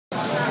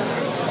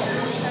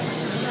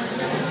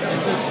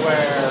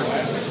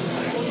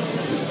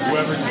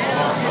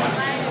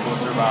We'll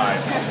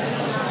survive.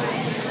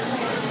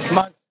 Come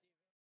on.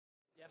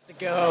 You have to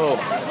go.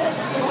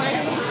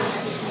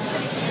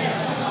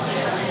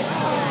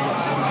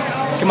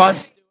 Come on.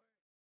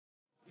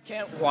 You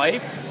can't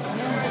wipe.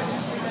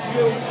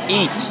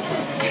 Eat.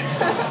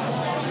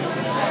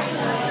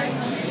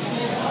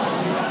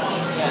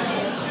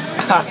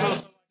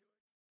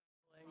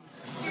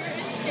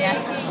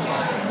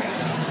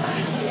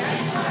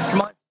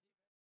 Come on.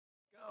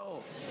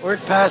 Go.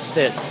 Work past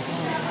it.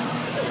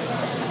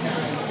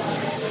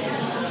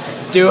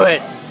 Do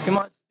it. Come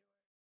on.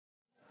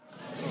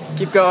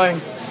 Keep going.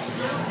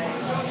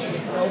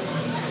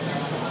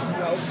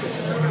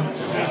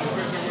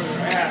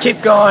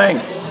 Keep going.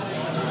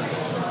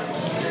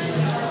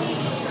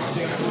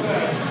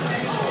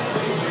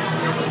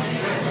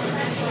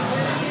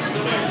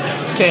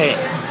 Okay.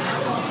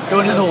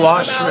 Go to the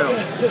washroom.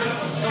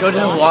 Go to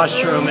the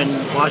washroom and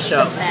wash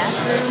up.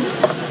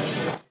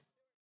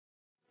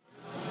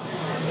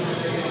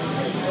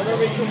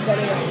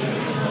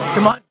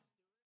 Come on.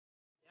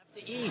 You have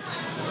to eat.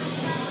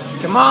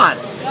 Come on.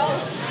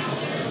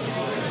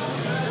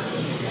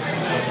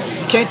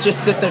 You can't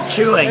just sit there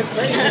chewing.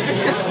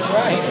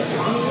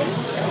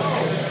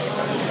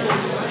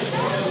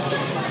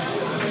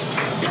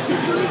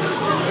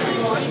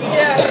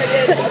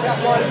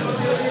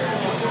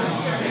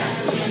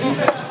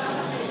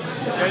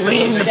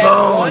 Clean the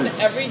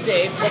bones. Every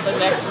day for the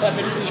next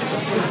 7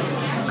 weeks.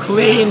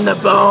 Clean the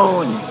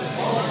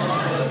bones.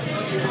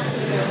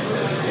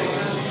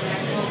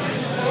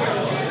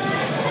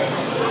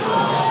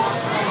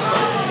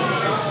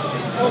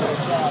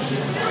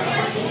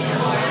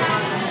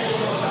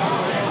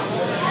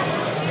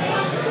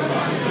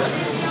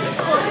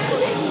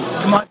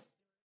 Come on.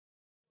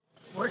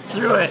 Work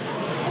through it.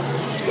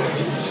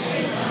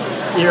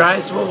 Your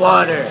eyes will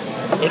water.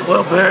 It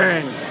will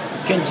burn.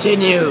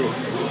 Continue.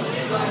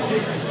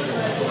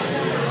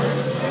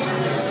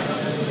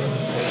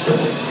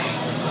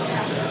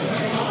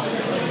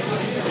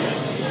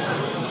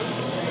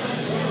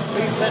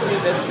 Please send me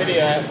this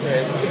video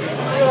afterwards.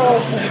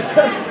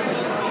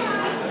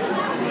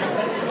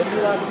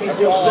 I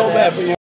feel so bad for you.